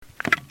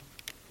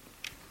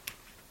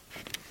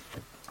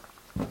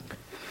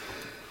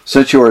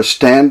Since you are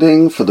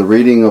standing for the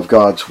reading of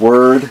God's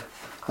Word,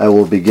 I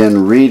will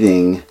begin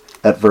reading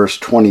at verse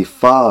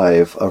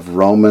 25 of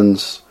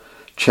Romans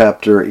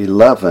chapter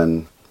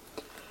 11,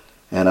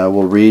 and I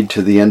will read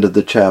to the end of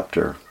the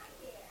chapter.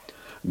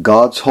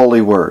 God's holy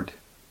word.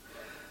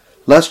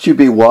 Lest you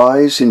be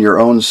wise in your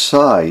own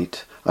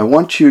sight, I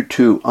want you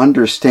to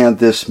understand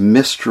this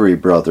mystery,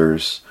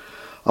 brothers.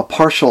 A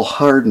partial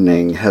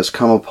hardening has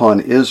come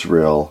upon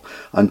Israel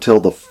until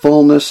the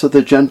fullness of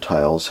the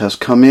Gentiles has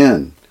come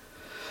in.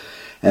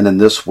 And in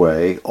this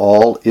way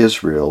all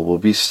Israel will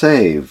be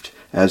saved,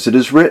 as it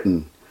is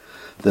written,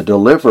 "The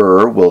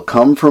deliverer will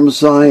come from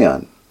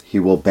Zion. He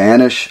will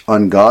banish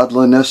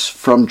ungodliness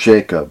from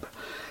Jacob,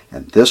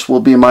 and this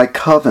will be my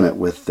covenant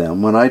with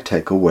them when I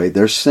take away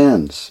their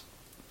sins."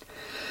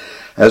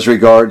 As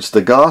regards the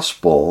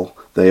gospel,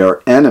 they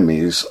are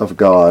enemies of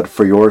God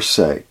for your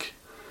sake.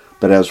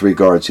 But as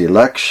regards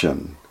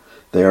election,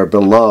 they are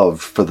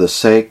beloved for the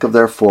sake of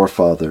their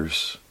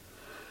forefathers.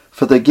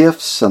 For the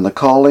gifts and the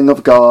calling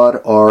of God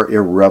are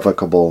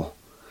irrevocable.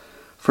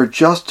 For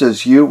just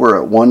as you were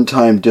at one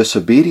time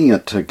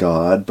disobedient to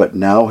God, but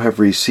now have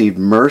received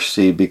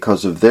mercy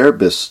because of their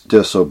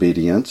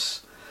disobedience,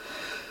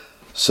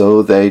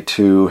 so they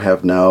too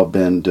have now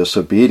been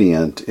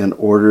disobedient, in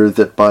order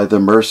that by the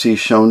mercy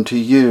shown to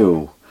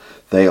you,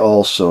 they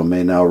also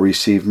may now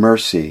receive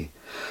mercy.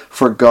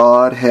 For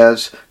God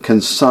has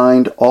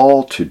consigned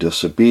all to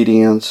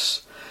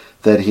disobedience,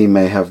 that he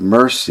may have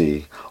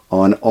mercy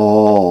on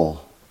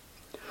all.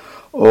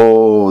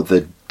 Oh,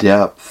 the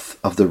depth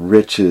of the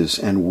riches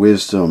and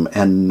wisdom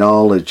and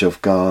knowledge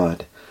of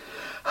God!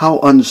 How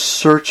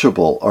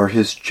unsearchable are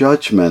his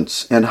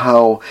judgments, and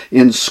how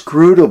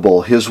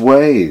inscrutable his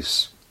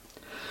ways!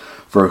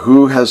 For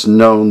who has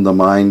known the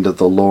mind of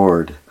the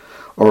Lord?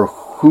 Or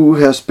who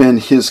has been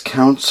his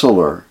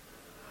counselor?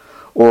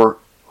 Or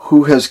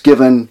who has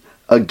given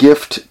a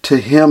gift to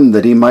him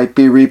that he might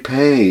be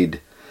repaid?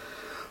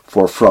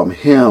 For from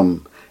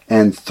him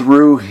and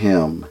through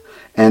him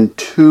and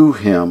to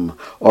him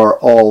are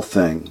all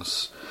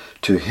things.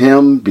 To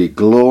him be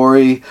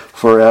glory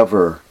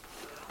forever.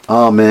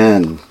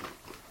 Amen.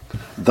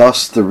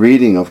 Thus the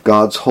reading of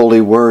God's holy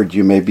word.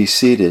 You may be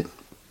seated.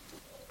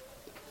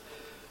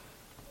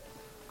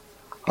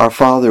 Our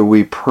Father,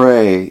 we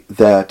pray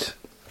that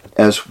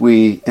as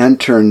we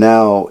enter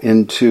now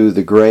into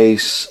the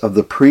grace of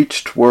the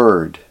preached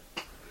word,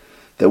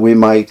 that we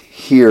might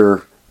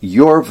hear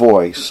your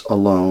voice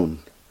alone,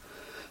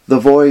 the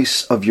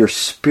voice of your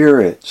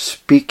Spirit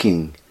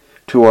speaking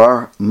to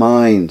our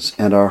minds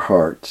and our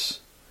hearts.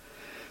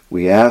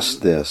 We ask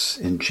this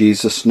in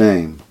Jesus'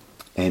 name.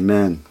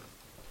 Amen.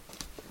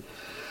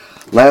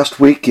 Last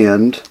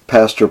weekend,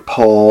 Pastor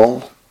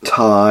Paul,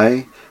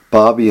 Ty,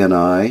 Bobby, and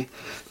I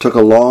took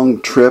a long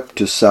trip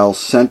to south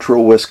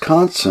central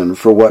Wisconsin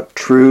for what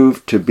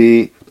proved to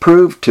be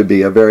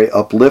a very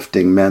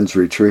uplifting men's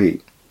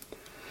retreat.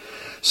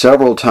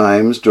 Several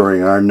times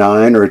during our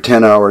 9 or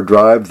 10-hour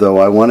drive, though,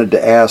 I wanted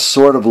to ask,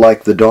 sort of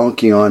like the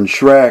donkey on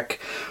Shrek,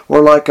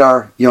 or like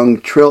our young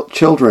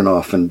children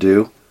often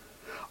do,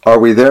 are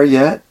we there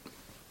yet?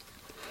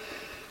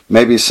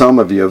 Maybe some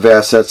of you have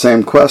asked that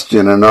same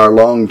question in our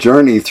long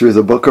journey through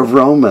the book of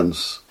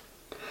Romans.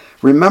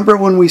 Remember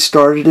when we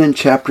started in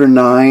chapter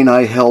 9,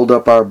 I held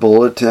up our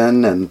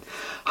bulletin and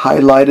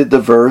highlighted the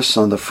verse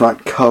on the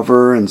front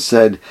cover and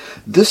said,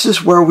 "This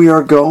is where we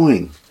are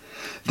going.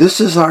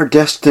 This is our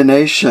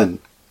destination.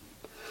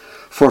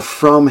 For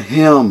from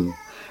him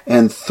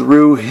and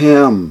through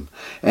him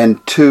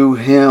and to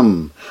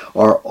him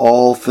are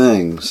all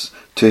things.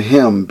 To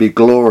him be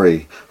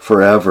glory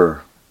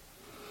forever."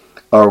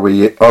 Are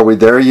we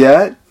there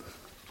yet?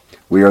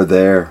 We are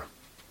there.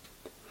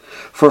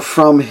 For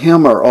from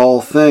him are all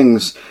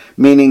things,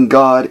 meaning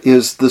God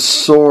is the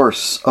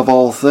source of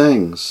all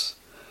things.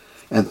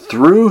 And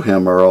through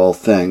him are all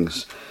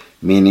things,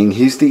 meaning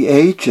he's the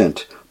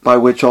agent by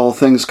which all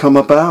things come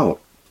about.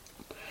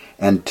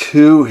 And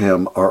to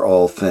him are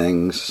all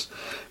things,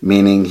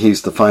 meaning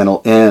he's the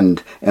final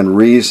end and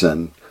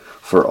reason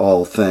for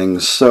all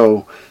things.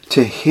 So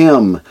to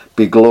him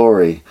be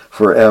glory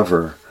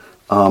forever.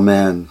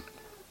 Amen.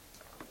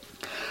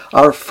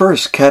 Our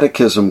first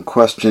catechism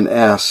question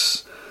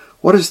asks,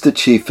 what is the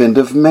chief end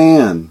of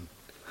man?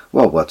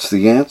 Well, what's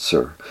the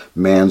answer?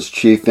 Man's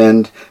chief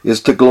end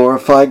is to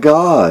glorify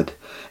God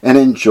and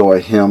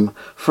enjoy him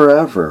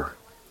forever.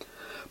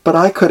 But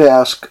I could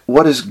ask,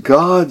 what is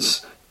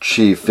God's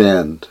chief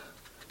end?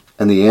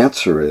 And the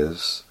answer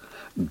is,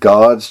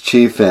 God's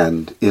chief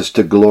end is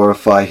to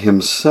glorify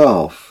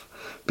himself,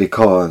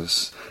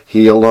 because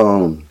he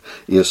alone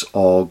is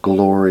all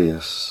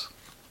glorious.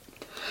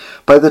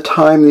 By the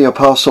time the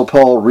Apostle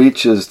Paul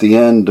reaches the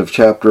end of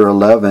chapter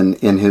 11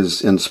 in his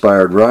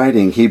inspired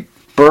writing, he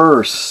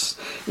bursts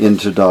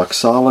into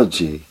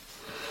doxology.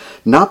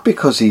 Not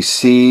because he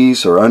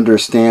sees or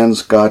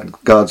understands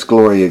God's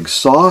glory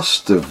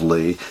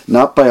exhaustively,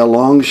 not by a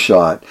long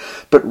shot,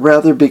 but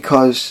rather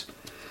because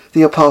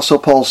The Apostle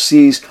Paul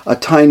sees a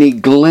tiny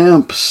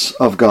glimpse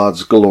of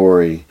God's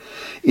glory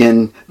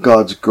in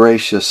God's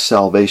gracious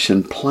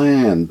salvation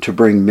plan to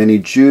bring many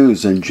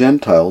Jews and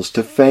Gentiles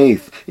to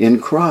faith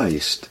in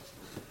Christ.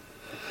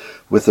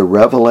 With the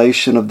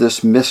revelation of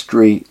this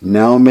mystery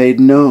now made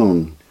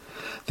known,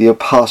 the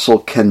apostle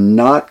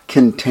cannot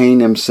contain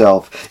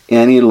himself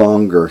any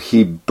longer.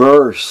 He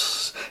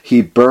bursts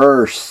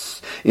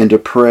into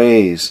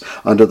praise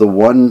unto the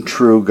one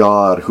true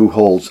God who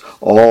holds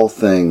all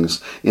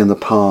things in the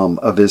palm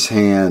of his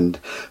hand,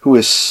 who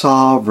is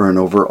sovereign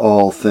over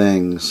all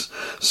things,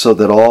 so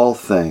that all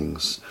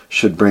things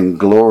should bring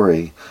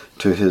glory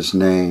to his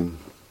name.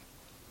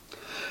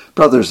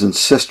 Brothers and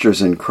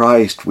sisters in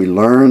Christ, we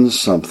learn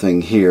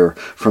something here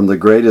from the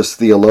greatest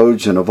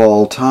theologian of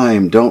all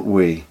time, don't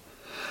we?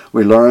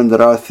 We learn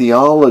that our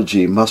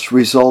theology must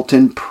result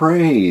in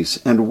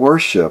praise and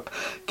worship,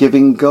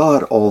 giving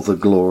God all the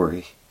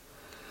glory.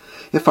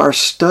 If our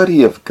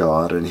study of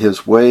God and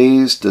his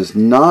ways does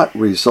not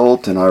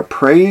result in our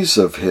praise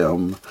of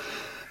him,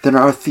 then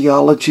our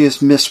theology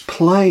is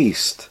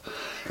misplaced,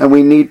 and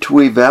we need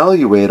to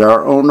evaluate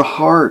our own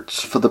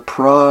hearts for the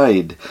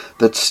pride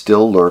that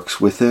still lurks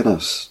within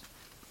us.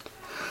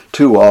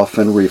 Too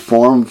often,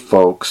 Reformed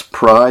folks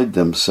pride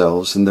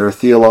themselves in their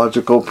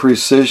theological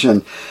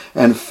precision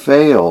and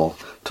fail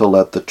to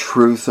let the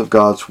truth of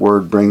God's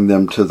Word bring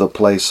them to the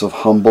place of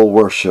humble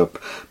worship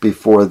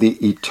before the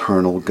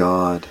eternal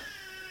God.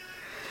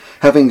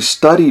 Having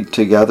studied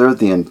together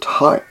the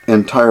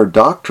entire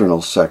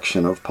doctrinal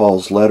section of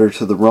Paul's letter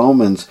to the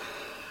Romans,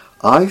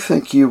 I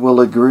think you will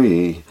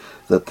agree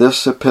that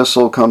this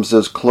epistle comes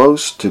as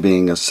close to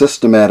being a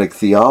systematic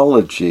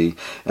theology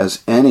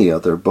as any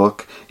other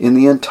book in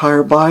the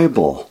entire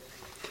Bible.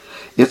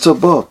 It's a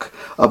book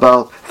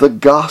about the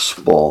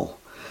gospel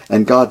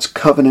and God's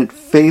covenant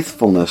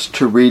faithfulness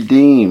to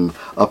redeem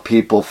a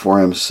people for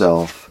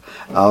himself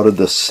out of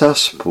the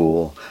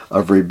cesspool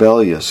of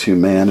rebellious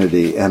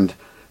humanity and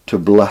to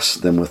bless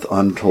them with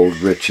untold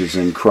riches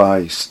in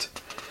Christ.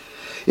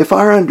 If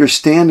our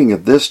understanding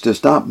of this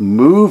does not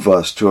move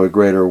us to a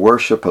greater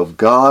worship of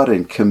God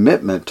and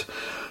commitment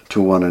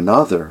to one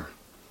another,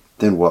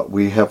 then what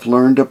we have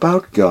learned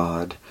about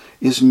God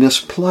is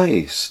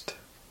misplaced.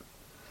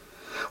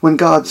 When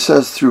God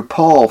says through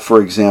Paul,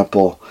 for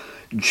example,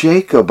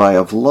 "Jacob I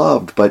have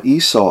loved, but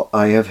Esau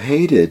I have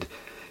hated,"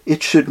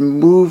 it should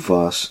move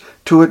us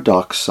to a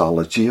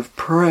doxology of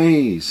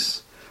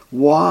praise.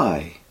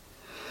 Why?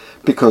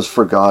 Because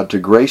for God to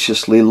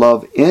graciously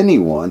love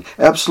anyone,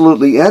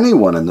 absolutely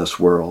anyone in this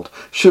world,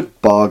 should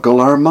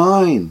boggle our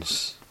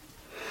minds.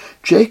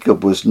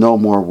 Jacob was no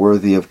more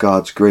worthy of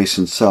God's grace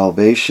and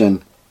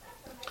salvation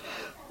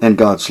and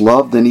God's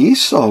love than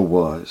Esau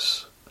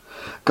was.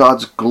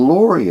 God's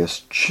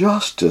glorious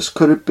justice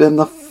could have been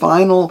the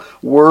final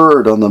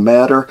word on the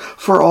matter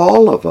for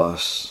all of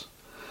us,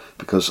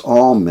 because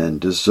all men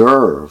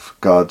deserve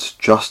God's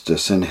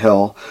justice in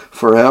hell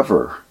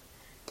forever.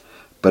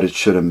 But it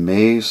should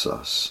amaze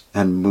us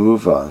and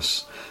move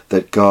us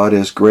that God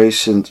has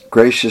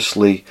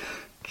graciously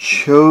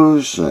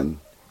chosen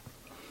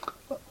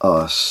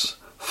us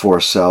for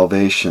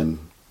salvation.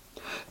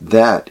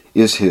 That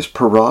is his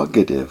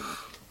prerogative.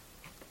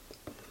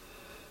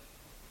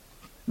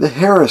 The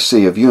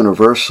heresy of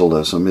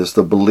universalism is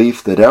the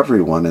belief that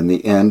everyone in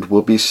the end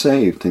will be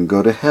saved and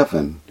go to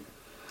heaven.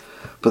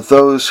 But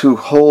those who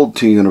hold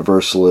to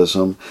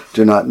universalism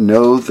do not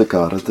know the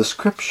God of the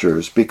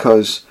Scriptures,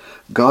 because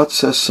God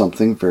says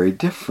something very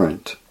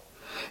different.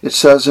 It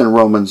says in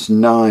Romans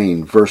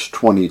 9, verse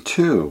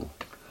 22,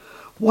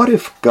 "What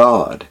if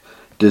God,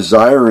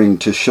 desiring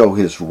to show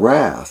his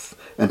wrath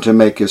and to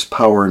make his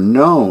power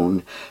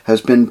known, has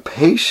been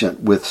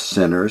patient with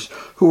sinners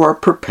who are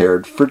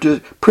prepared for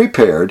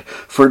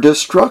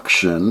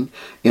destruction,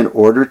 in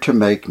order to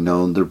make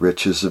known the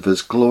riches of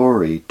his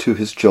glory to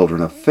his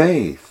children of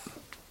faith?"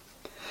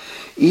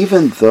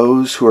 Even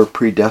those who are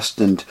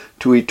predestined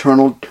to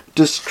eternal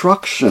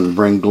destruction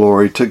bring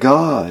glory to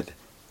God.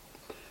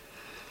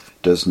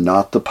 Does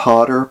not the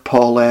potter,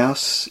 Paul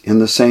asks in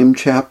the same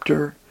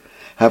chapter,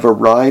 have a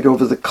right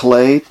over the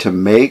clay to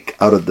make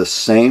out of the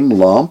same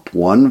lump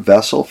one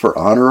vessel for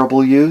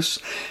honorable use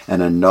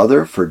and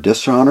another for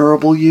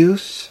dishonorable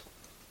use?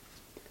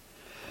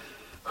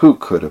 Who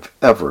could have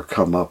ever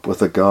come up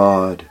with a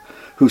God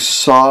who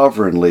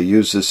sovereignly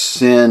uses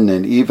sin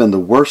and even the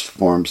worst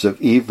forms of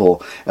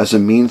evil as a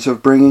means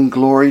of bringing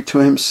glory to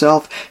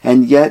himself,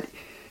 and yet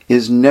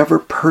is never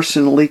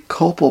personally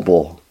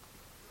culpable?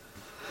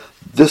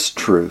 This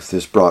truth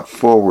is brought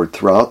forward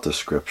throughout the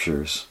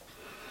Scriptures,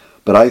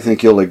 but I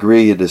think you'll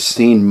agree it is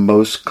seen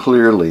most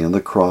clearly in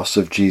the cross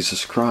of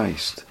Jesus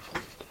Christ.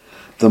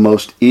 The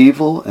most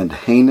evil and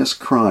heinous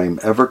crime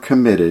ever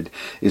committed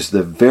is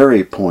the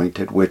very point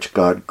at which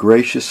God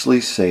graciously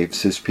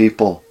saves his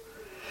people.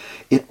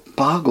 It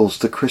boggles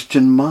the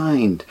Christian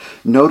mind.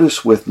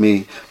 Notice with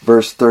me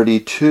verse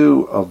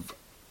 32 of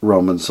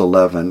Romans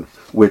 11,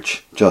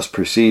 which just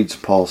precedes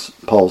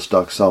Paul's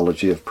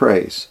doxology of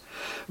praise.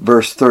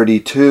 Verse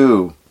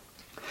 32,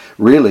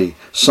 really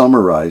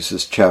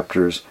summarizes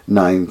chapters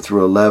 9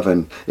 through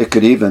 11. It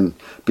could even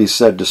be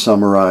said to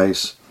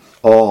summarize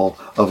all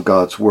of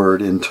God's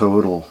Word in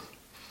total.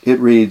 It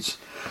reads,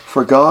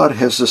 For God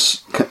has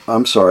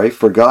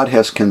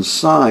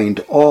consigned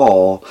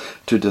all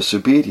to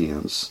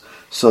disobedience,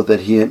 so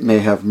that he may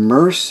have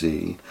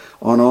mercy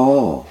on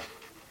all.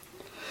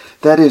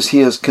 That is, he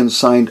has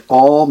consigned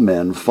all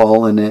men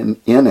fallen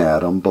in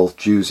Adam, both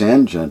Jews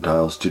and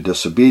Gentiles, to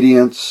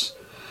disobedience,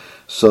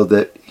 so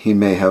that he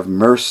may have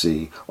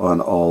mercy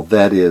on all.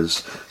 That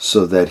is,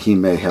 so that he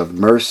may have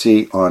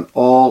mercy on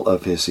all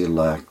of his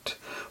elect,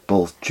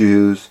 both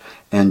Jews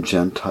and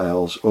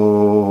Gentiles.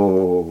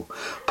 Oh,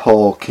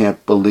 Paul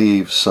can't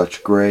believe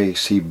such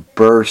grace. He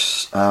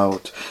bursts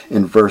out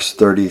in verse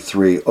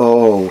 33.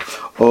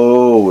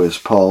 Oh, is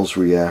Paul's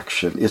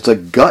reaction. It's a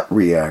gut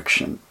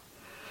reaction.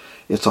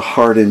 It's a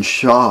heart in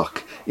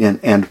shock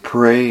and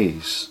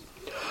praise.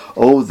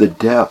 Oh, the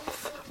depth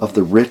of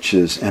the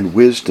riches and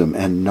wisdom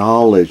and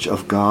knowledge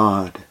of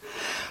God.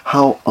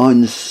 How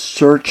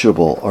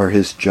unsearchable are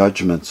his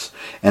judgments,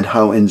 and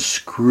how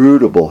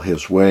inscrutable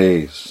his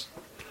ways.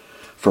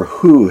 For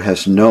who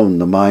has known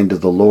the mind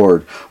of the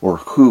Lord, or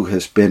who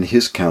has been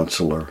his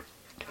counselor?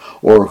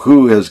 Or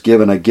who has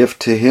given a gift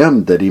to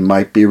him that he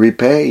might be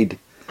repaid?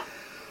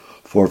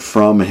 For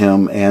from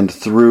him and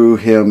through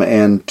him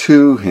and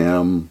to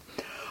him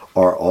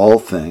are all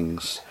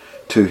things.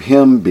 To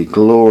him be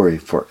glory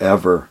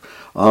forever.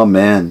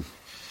 Amen.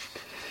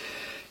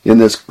 In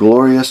this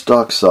glorious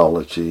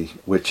doxology,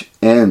 which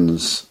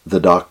ends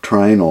the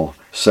doctrinal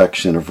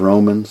section of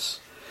Romans,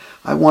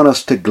 I want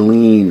us to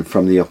glean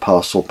from the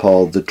Apostle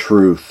Paul the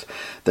truth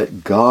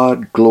that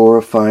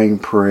God-glorifying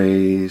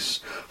praise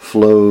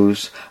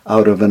flows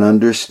out of an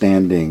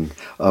understanding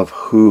of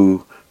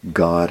who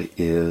God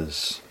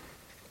is.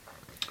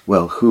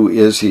 Well, who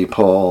is he,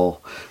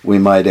 Paul? We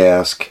might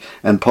ask.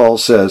 And Paul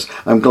says,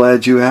 I'm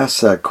glad you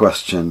asked that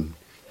question,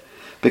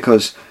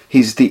 because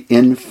he's the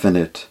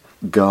infinite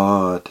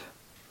God.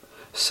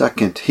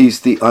 Second, he's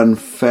the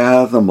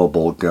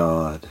unfathomable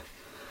God.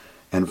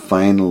 And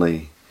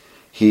finally,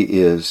 he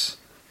is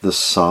the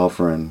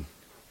sovereign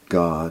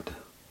God.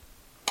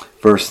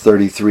 Verse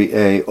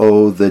 33a,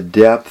 Oh, the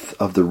depth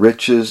of the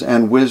riches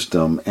and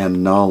wisdom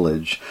and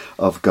knowledge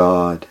of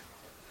God.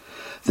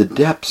 The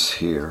depths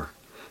here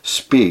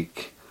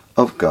speak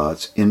of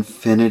God's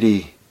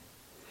infinity.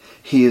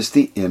 He is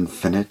the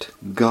infinite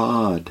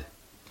God.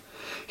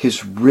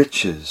 His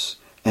riches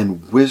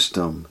and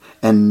wisdom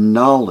and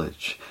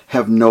knowledge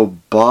have no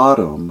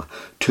bottom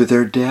to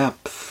their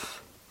depth.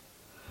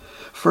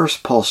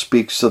 First, Paul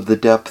speaks of the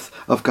depth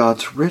of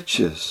God's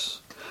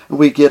riches.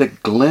 We get a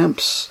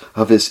glimpse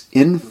of his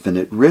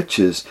infinite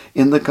riches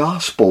in the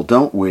gospel,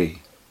 don't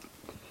we?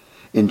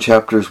 In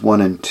chapters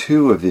 1 and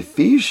 2 of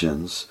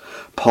Ephesians,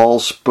 Paul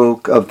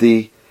spoke of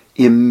the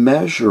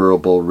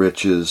immeasurable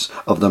riches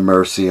of the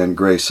mercy and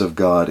grace of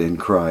God in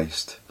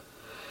Christ.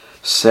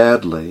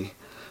 Sadly,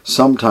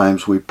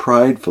 sometimes we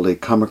pridefully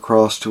come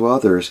across to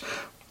others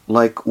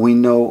like we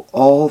know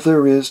all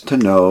there is to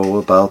know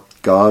about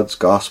God's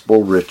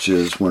gospel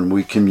riches when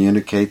we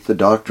communicate the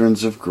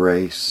doctrines of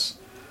grace.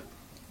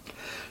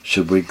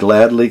 Should we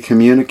gladly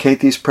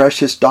communicate these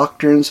precious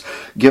doctrines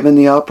given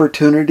the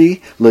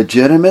opportunity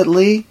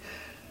legitimately?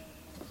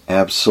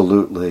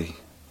 Absolutely.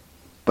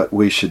 But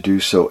we should do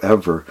so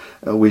ever.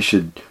 We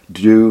should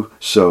do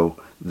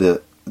so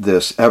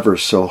this ever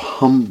so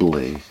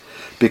humbly,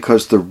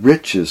 because the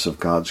riches of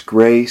God's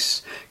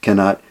grace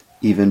cannot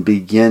even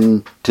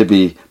begin to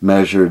be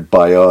measured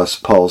by us.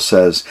 Paul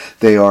says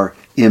they are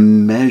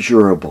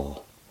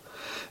immeasurable.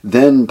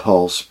 Then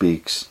Paul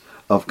speaks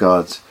of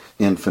God's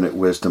infinite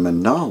wisdom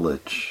and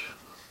knowledge.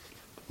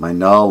 My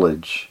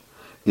knowledge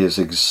is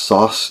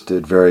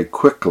exhausted very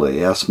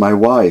quickly. Ask my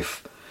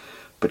wife.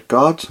 But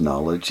God's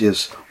knowledge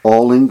is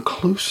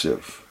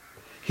all-inclusive.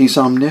 He's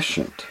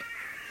omniscient.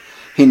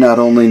 He not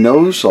only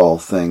knows all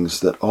things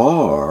that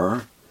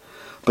are,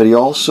 but he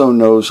also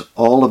knows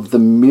all of the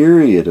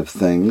myriad of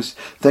things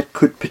that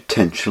could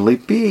potentially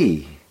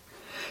be.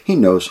 He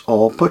knows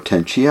all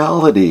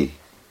potentiality.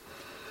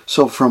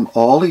 So from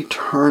all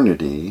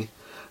eternity,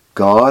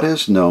 God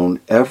has known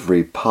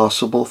every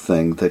possible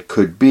thing that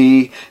could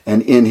be,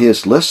 and in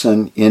his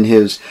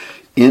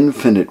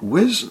infinite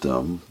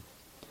wisdom,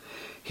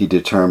 he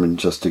determined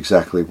just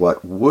exactly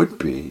what would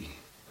be,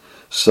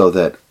 so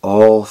that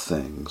all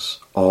things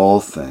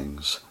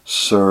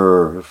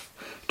serve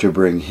to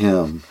bring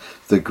him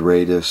the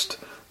greatest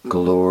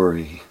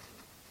glory.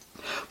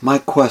 My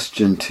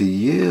question to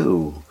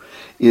you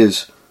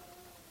is,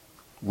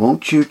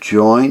 won't you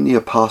join the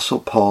Apostle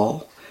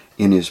Paul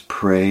in his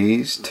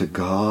praise to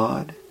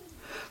God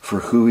for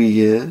who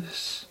he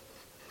is?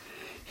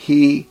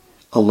 He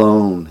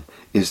alone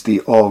is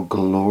the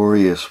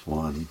all-glorious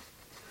one.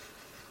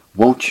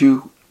 Won't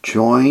you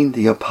join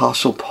the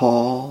Apostle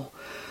Paul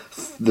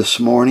this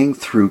morning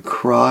through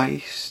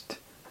Christ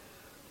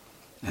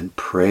and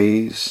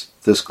praise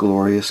this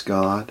glorious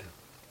God?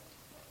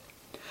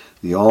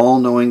 The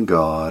all-knowing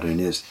God in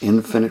his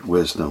infinite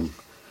wisdom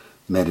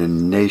made a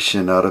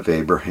nation out of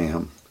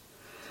Abraham,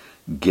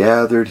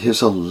 gathered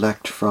his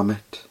elect from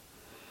it.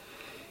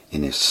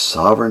 In his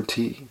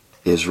sovereignty,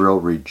 Israel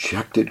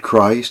rejected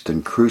Christ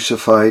and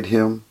crucified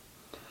him,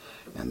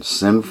 and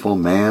sinful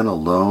men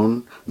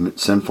alone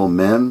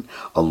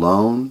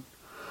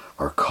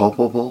are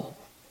culpable.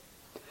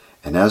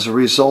 And as a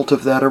result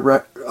of that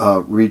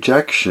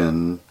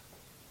rejection,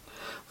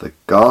 the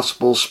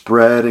gospel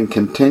spread and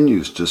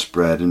continues to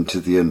spread into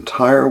the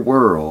entire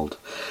world.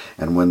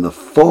 And when the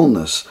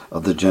fullness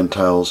of the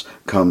Gentiles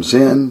comes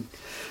in,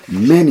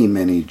 many,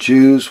 many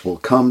Jews will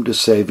come to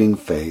saving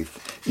faith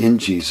in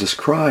Jesus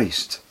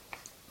Christ.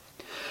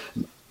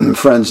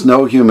 Friends,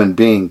 no human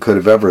being could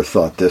have ever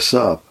thought this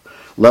up,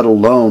 let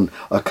alone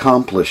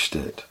accomplished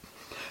it.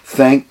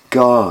 Thank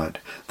God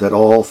that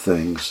all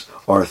things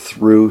are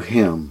through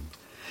him.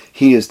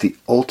 He is the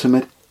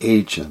ultimate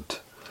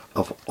agent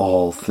of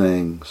all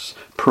things.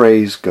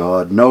 Praise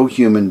God. No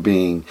human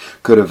being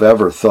could have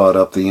ever thought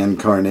up the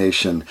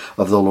incarnation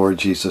of the Lord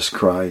Jesus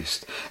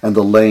Christ and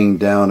the laying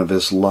down of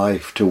his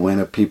life to win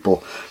a people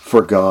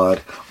for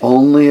God.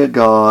 Only a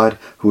God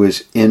who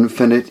is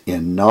infinite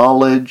in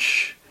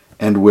knowledge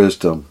and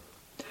wisdom.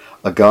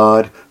 A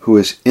God who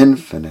is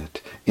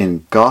infinite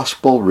in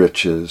gospel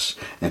riches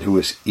and who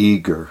is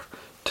eager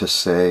to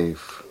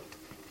save.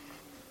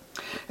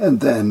 And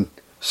then,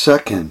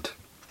 second,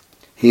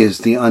 he is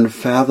the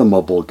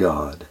unfathomable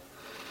God.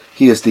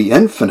 He is the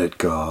infinite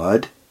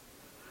God,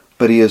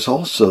 but he is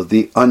also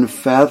the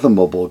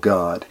unfathomable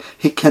God.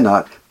 He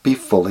cannot be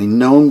fully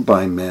known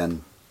by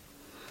men.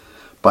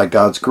 By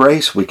God's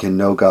grace, we can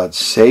know God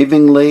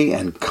savingly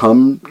and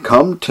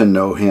come to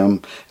know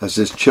him as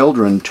his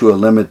children to a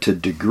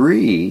limited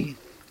degree.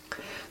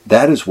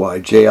 That is why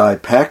J.I.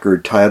 Packer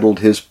titled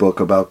his book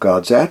about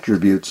God's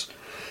attributes,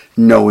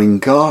 Knowing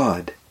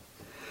God.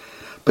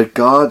 But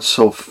God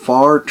so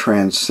far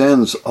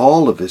transcends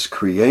all of his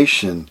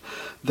creation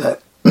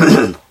that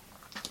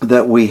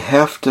that we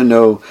have to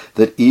know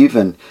that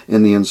even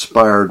in the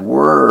inspired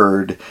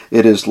word,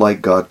 it is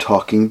like God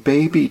talking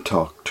baby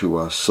talk to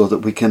us so that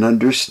we can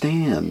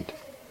understand.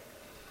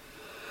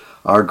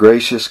 Our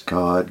gracious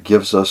God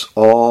gives us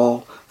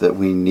all that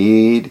we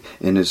need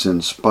in his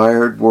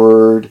inspired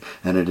word,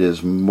 and it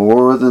is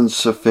more than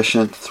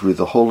sufficient through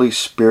the Holy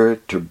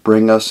Spirit to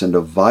bring us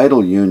into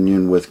vital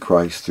union with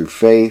Christ through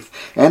faith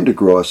and to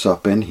grow us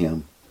up in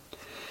him.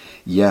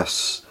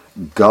 Yes,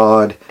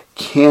 God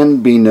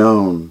can be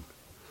known.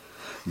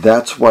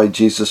 That's why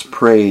Jesus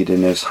prayed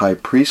in his high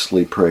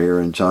priestly prayer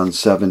in John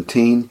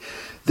 17,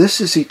 "This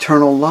is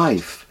eternal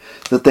life,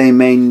 that they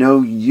may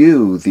know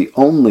you, the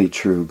only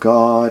true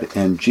God,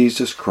 and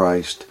Jesus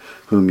Christ,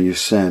 whom you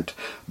sent."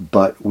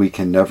 But we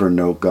can never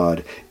know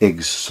God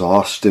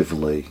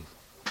exhaustively.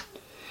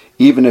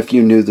 Even if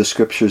you knew the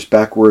scriptures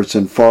backwards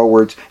and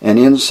forwards and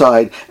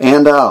inside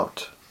and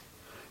out,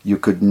 you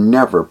could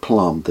never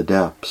plumb the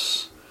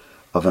depths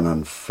of an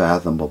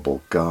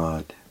unfathomable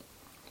God.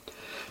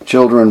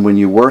 Children, when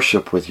you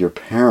worship with your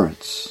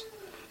parents,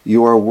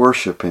 you are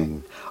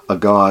worshiping a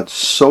God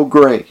so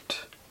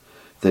great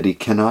that he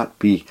cannot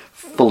be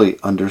fully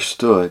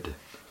understood,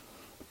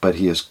 but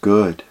he is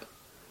good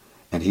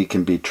and he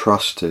can be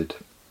trusted.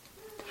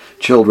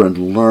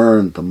 Children,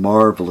 learn the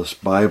marvelous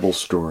Bible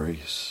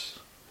stories.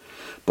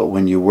 But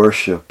when you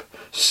worship,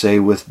 say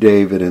with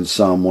David in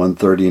Psalm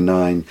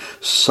 139,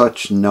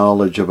 "Such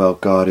knowledge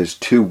about God is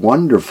too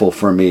wonderful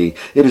for me.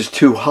 It is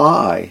too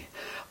high.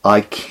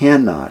 I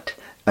cannot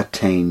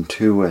attain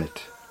to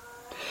it."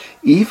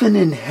 Even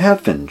in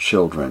heaven,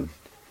 children,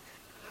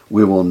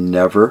 we will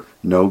never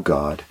know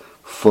God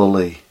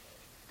fully.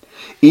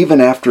 Even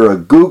after a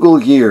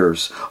Google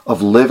years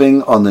of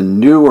living on the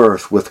new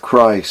earth with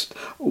Christ,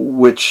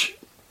 which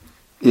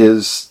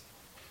is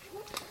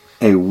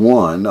a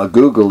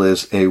Google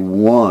is a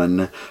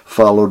 1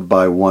 followed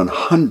by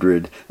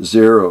 100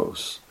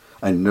 zeros.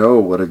 I know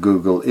what a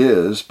Google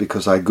is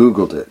because I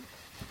Googled it.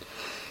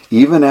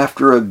 Even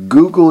after a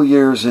Google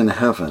years in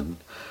heaven,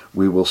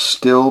 we will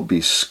still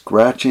be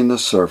scratching the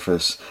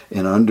surface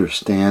in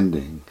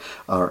understanding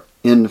our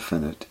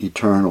infinite,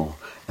 eternal,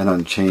 and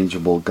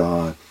unchangeable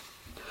God.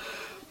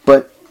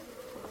 But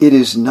it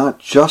is not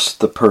just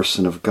the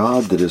person of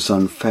God that is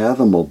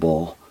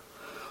unfathomable.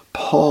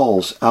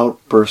 Paul's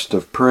outburst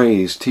of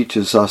praise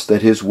teaches us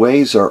that his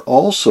ways are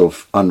also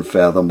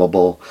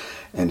unfathomable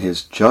and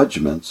his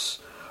judgments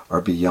are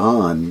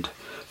beyond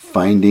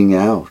finding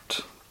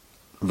out.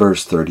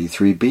 Verse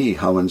 33b,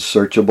 "How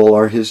unsearchable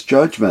are his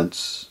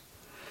judgments,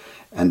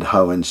 and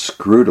how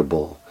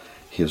inscrutable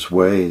his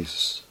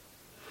ways."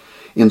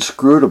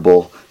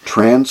 Inscrutable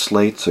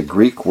translates a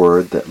Greek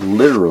word that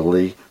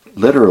literally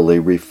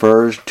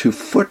refers to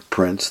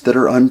footprints that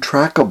are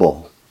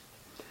untrackable.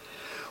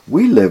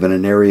 We live in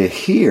an area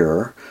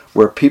here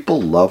where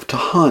people love to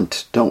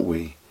hunt, don't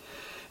we?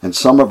 And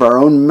some of our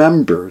own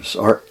members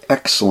are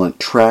excellent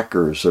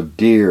trackers of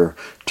deer,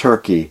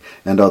 turkey,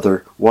 and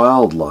other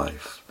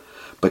wildlife.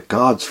 But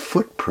God's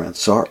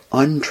footprints are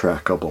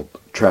untrackable,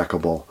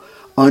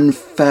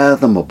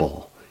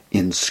 unfathomable,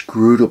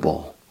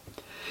 inscrutable,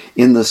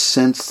 in the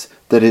sense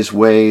that his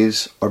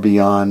ways are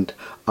beyond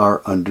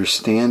our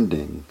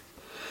understanding.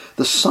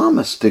 The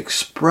psalmist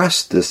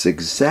expressed this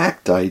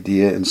exact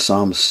idea in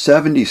Psalm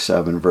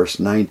 77, verse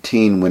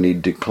 19, when he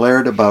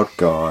declared about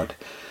God,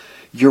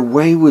 "Your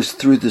way was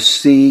through the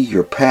sea,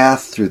 your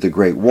path through the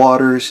great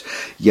waters,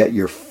 yet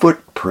your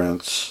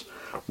footprints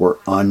were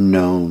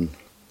unknown."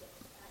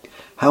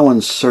 How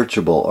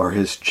unsearchable are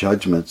his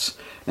judgments,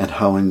 and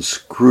how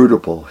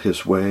inscrutable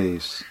his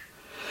ways.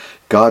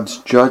 God's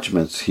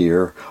judgments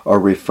here are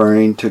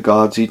referring to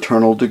God's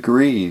eternal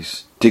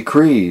decrees,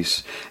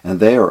 and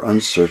they are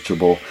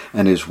unsearchable,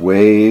 and his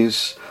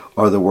ways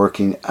are the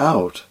working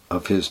out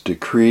of his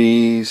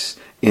decrees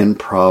in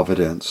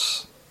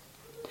providence.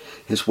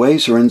 His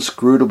ways are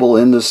inscrutable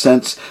in the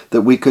sense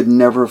that we could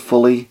never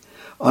fully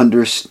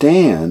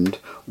understand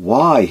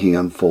why he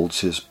unfolds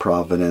his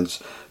providence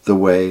the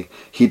way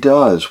he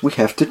does. We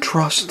have to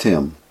trust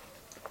him.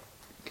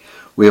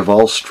 We have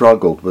all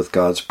struggled with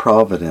God's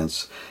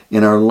providence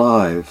in our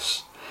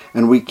lives,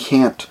 and we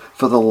can't,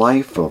 for the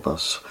life of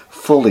us,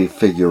 fully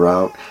figure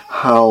out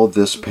how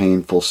this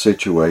painful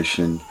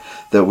situation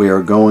that we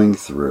are going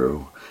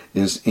through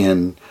is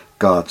in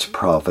God's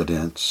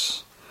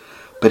providence.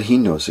 But he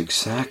knows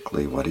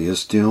exactly what he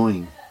is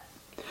doing.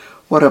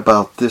 What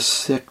about this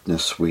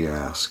sickness, we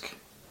ask?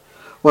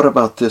 What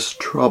about this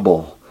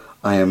trouble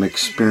I am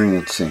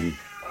experiencing?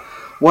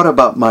 What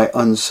about my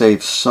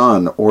unsaved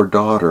son or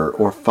daughter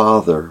or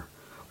father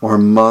or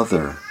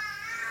mother?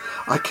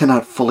 I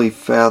cannot fully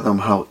fathom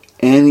how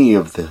any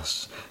of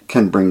this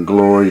can bring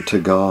glory to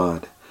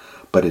God,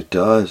 but it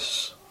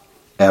does.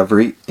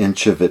 Every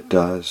inch of it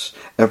does.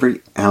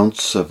 Every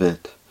ounce of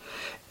it.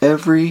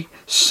 Every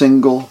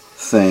single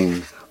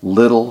thing,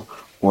 little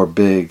or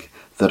big,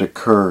 that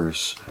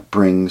occurs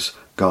brings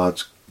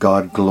God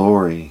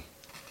glory.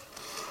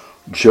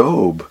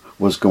 Job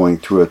was going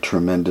through a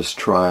tremendous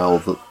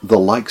trial, the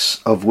likes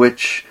of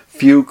which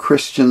few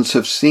Christians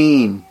have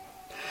seen.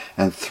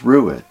 And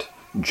through it,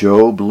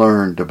 Job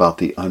learned about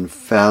the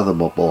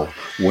unfathomable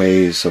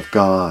ways of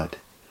God.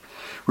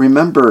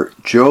 Remember,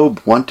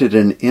 Job wanted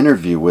an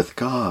interview with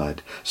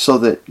God so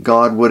that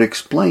God would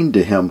explain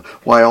to him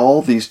why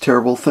all these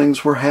terrible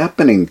things were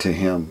happening to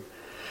him.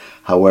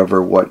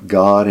 However, what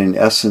God in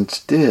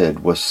essence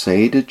did was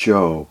say to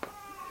Job,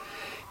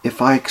 "If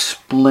I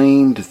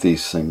explained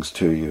these things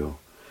to you,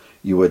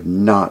 you would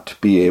not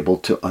be able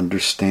to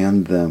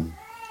understand them.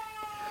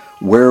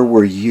 Where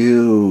were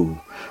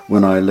you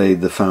when I laid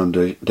the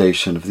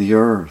foundation of the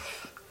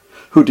earth?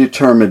 Who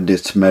determined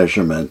its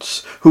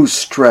measurements? Who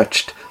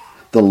stretched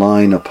the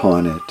line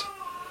upon it?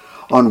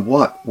 On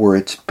what were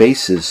its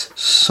bases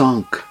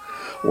sunk?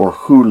 Or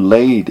who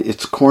laid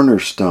its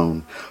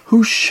cornerstone?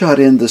 Who shut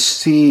in the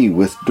sea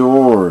with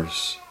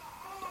doors?"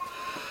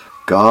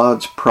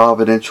 God's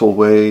providential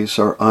ways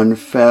are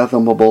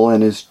unfathomable,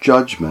 and his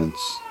judgments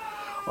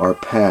are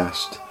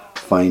past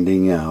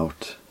finding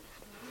out.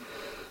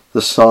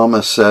 The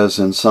psalmist says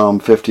in Psalm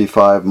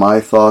 55,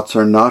 "My thoughts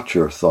are not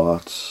your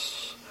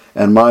thoughts,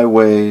 and my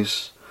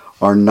ways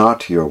are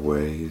not your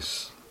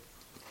ways."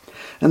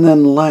 And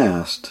then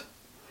last,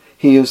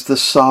 he is the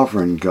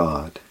sovereign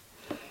God.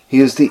 He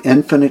is the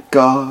infinite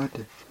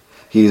God.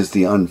 He is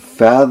the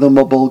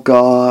unfathomable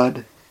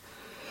God.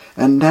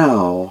 And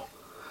now,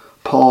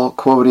 Paul,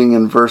 quoting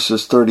in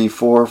verses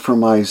 34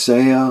 from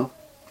Isaiah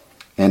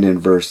and in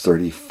verse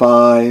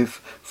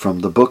 35 from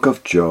the book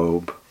of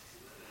Job,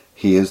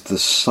 he is the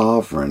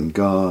sovereign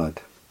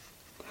God.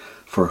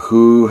 For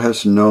who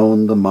has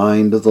known the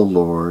mind of the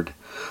Lord,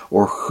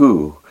 or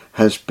who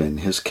has been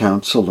his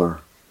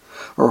counselor,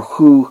 or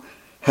who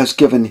has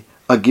given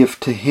a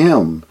gift to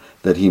him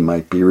that he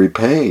might be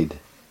repaid?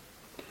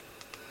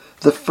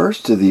 The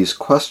first of these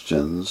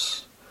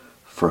questions,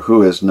 for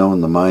who has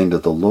known the mind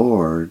of the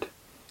Lord,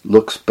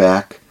 looks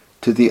back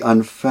to the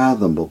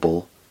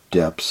unfathomable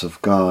depths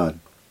of God.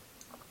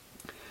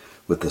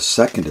 With the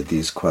second of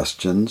these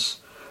questions,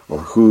 or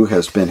who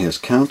has been his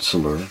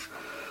counselor,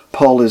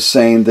 Paul is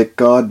saying that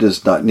God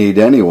does not need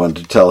anyone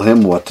to tell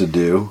him what to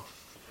do.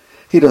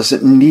 He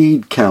doesn't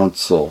need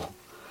counsel.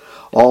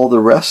 All the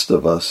rest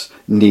of us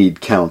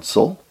need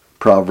counsel.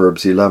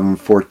 Proverbs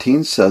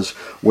 11:14 says,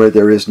 "Where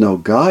there is no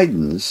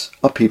guidance,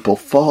 a people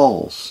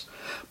falls.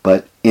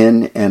 But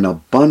in an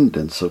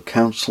abundance of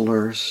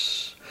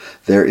counselors,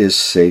 there is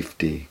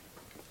safety."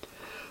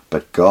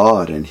 But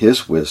God, in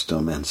his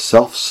wisdom and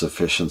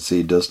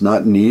self-sufficiency, does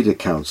not need a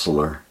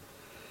counselor.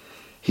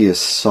 He is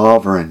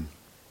sovereign.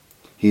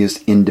 He is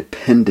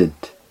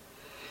independent.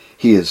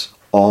 He is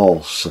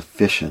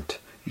all-sufficient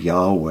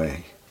Yahweh.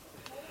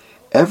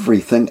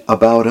 Everything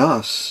about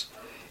us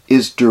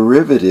is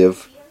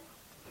derivative,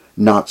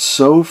 not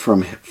so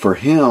for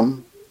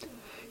him.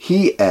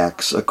 He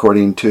acts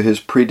according to his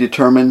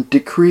predetermined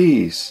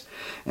decrees,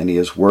 and he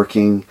is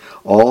working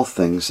all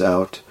things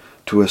out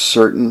to a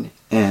certain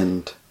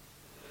end.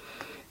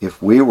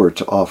 If we were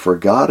to offer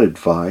God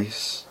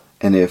advice,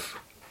 and if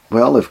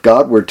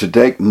God were to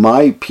take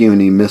my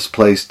puny,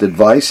 misplaced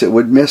advice, it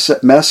would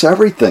mess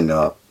everything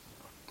up.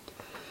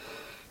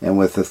 And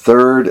with the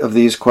third of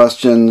these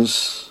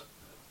questions,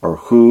 or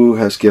who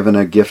has given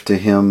a gift to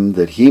him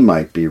that he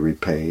might be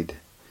repaid,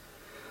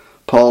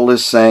 Paul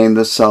is saying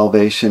that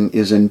salvation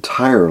is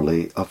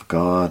entirely of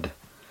God.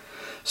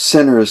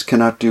 Sinners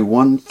cannot do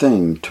one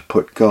thing to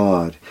put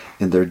God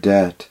in their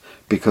debt,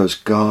 because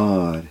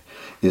God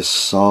is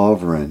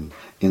sovereign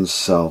in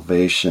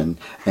salvation,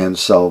 and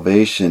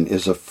salvation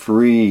is a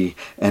free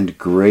and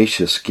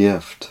gracious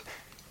gift.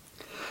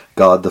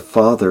 God the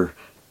Father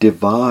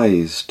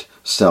devised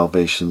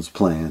salvation's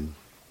plan.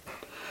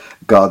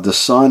 God the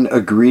Son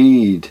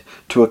agreed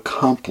to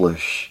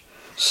accomplish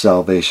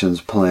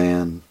salvation's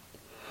plan.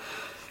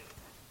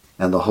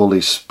 And the Holy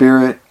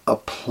Spirit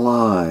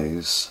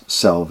applies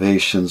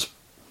salvation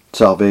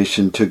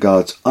to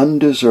God's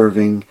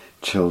undeserving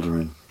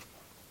children.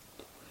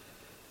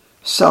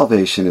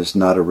 Salvation is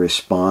not a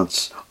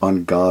response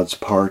on God's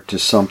part to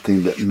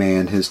something that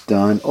man has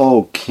done.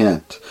 Oh,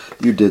 Kent,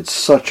 you did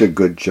such a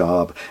good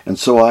job, and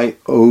so I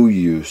owe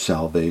you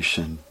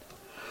salvation.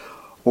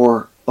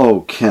 Or,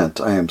 oh, Kent,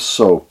 I am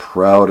so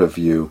proud of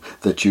you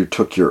that you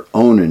took your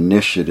own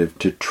initiative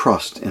to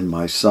trust in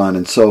my Son,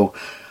 and so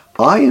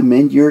I am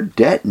in your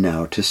debt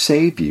now to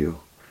save you.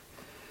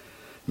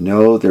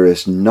 No, there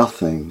is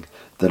nothing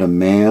that a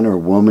man or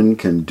woman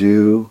can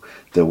do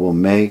that will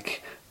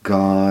make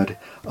God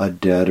a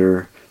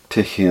debtor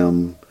to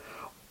him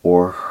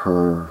or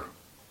her.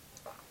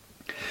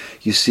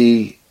 You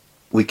see,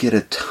 we get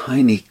a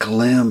tiny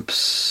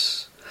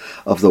glimpse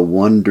of the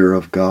wonder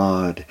of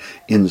God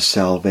in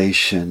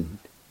salvation.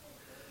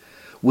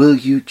 Will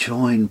you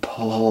join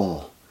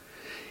Paul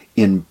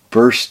in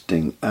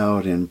bursting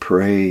out in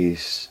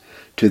praise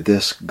to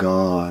this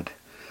God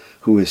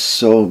who is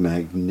so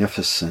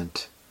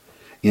magnificent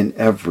in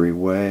every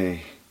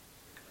way?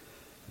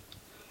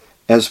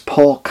 As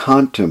Paul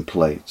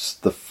contemplates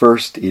the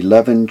first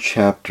 11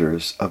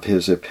 chapters of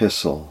his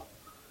epistle,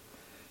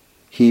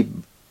 he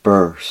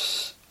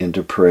bursts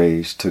into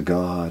praise to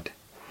God,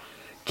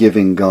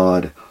 giving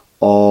God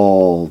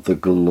all the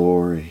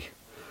glory.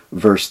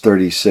 Verse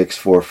 36,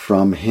 for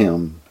from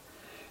him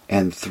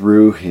and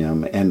through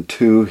him and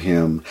to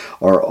him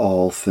are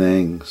all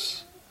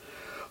things.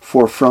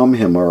 For from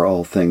him are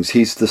all things.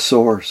 He's the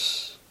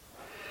source.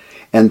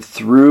 And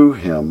through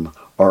him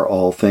are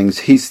all things.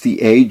 He's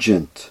the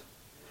agent.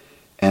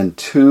 And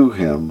to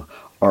him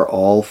are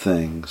all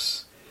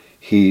things.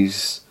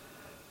 He's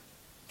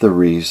the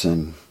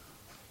reason.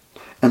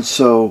 And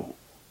so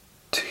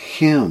to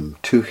him,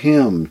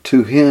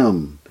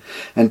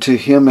 and to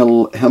him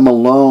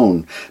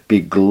alone be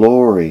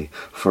glory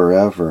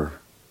forever.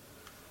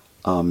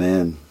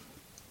 Amen.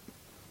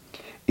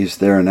 Is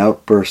there an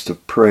outburst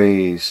of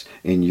praise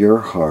in your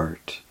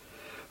heart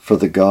for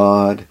the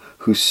God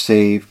who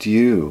saved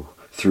you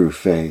through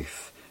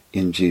faith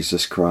in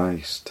Jesus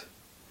Christ?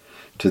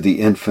 To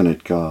the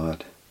infinite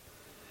God,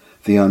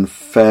 the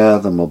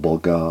unfathomable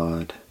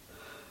God,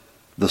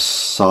 the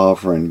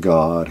sovereign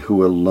God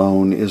who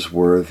alone is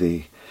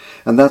worthy.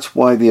 And that's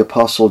why the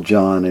Apostle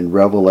John in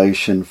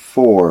Revelation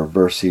 4,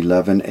 verse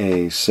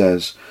 11a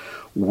says,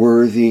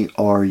 worthy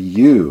are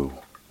you,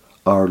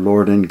 our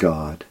Lord and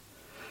God,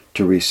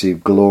 to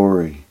receive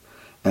glory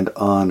and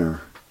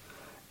honor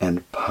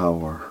and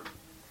power.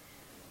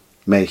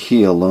 May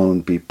he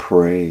alone be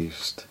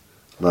praised.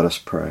 Let us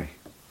pray.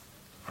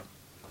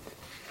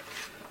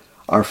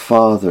 Our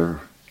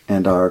Father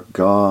and our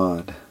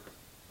God,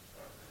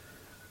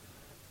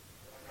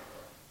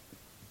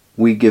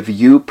 we give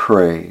you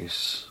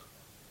praise,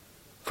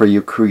 for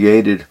you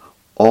created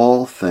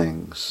all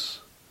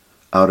things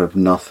out of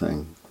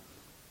nothing.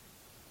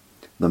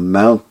 The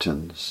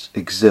mountains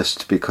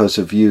exist because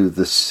of you,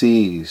 the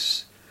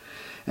seas,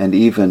 and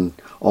even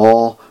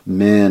all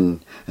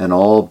men and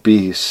all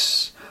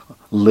beasts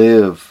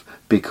live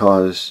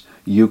because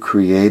you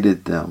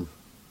created them.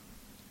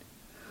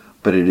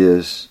 But it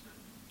is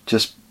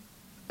just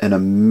an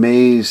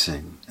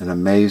amazing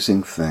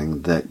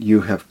thing that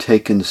you have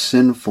taken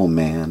sinful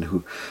man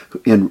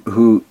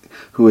who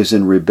is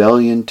in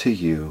rebellion to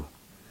you,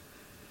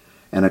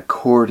 and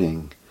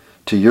according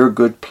to your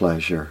good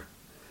pleasure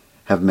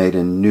have made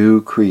a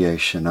new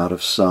creation out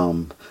of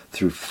some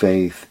through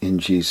faith in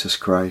Jesus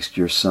Christ,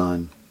 your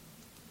Son.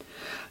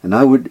 And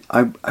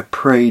I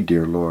pray,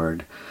 dear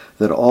Lord,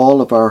 that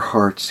all of our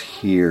hearts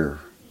here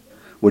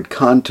would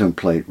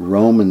contemplate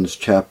Romans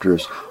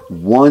chapters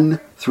 1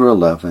 through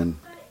 11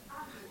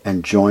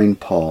 and join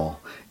Paul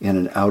in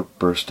an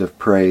outburst of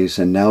praise.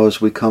 And now as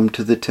we come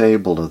to the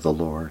table of the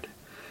Lord,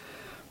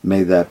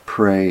 may that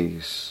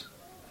praise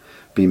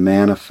be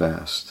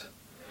manifest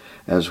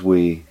as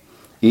we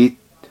eat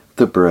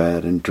the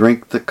bread and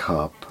drink the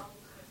cup,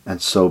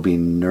 and so be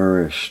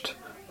nourished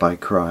by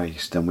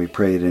Christ. And we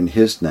pray it in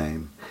his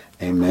name.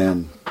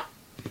 Amen.